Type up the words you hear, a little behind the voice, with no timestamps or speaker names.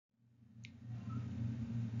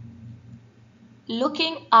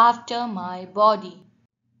Looking after my body.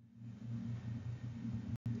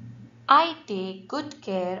 I take good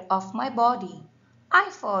care of my body. I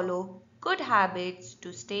follow good habits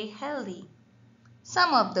to stay healthy.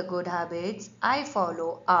 Some of the good habits I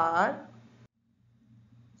follow are: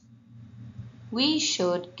 we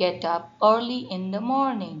should get up early in the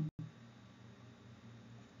morning.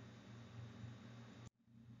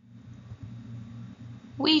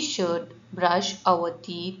 We should brush our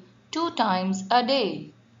teeth 2 times a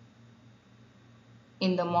day,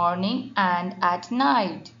 in the morning and at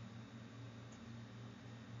night.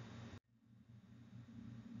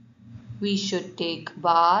 We should take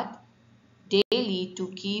bath daily to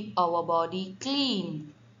keep our body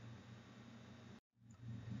clean.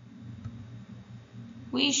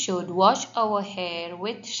 We should wash our hair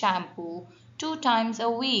with shampoo 2 times a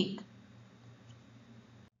week.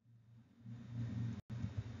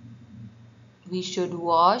 We should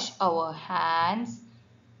wash our hands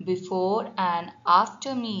before and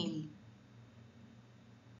after meal.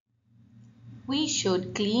 We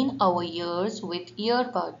should clean our ears with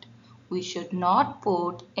earbud. We should not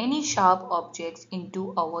put any sharp objects into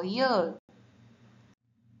our ear.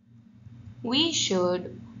 We should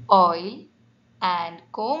oil and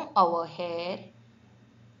comb our hair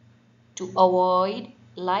to avoid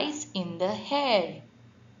lice in the hair.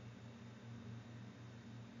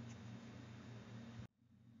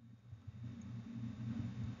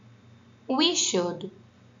 We should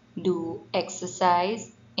do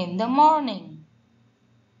exercise in the morning.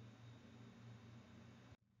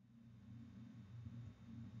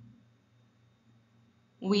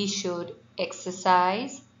 We should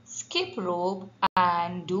exercise, skip rope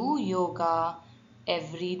and do yoga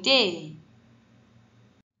every day.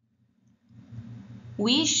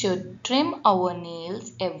 We should trim our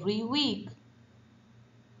nails every week.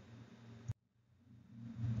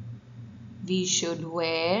 We should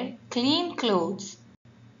wear clean clothes.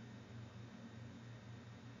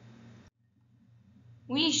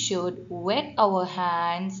 We should wet our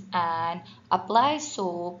hands and apply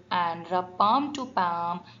soap and rub palm to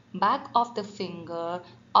palm, back of the finger,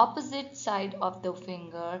 opposite side of the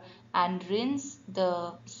finger, and rinse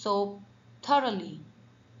the soap thoroughly.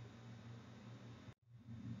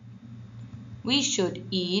 We should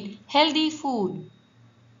eat healthy food.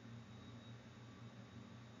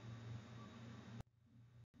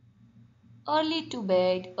 Early to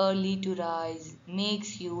bed, early to rise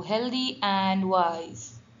makes you healthy and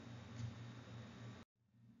wise.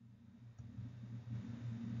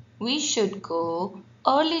 We should go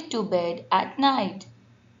early to bed at night.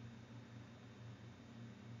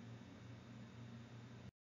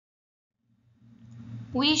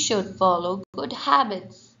 We should follow good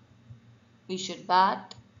habits. We should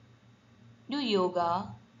bath, do yoga,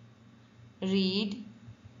 read,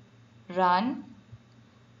 run,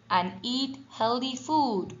 and eat healthy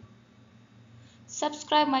food.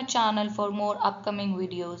 Subscribe my channel for more upcoming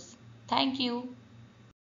videos. Thank you.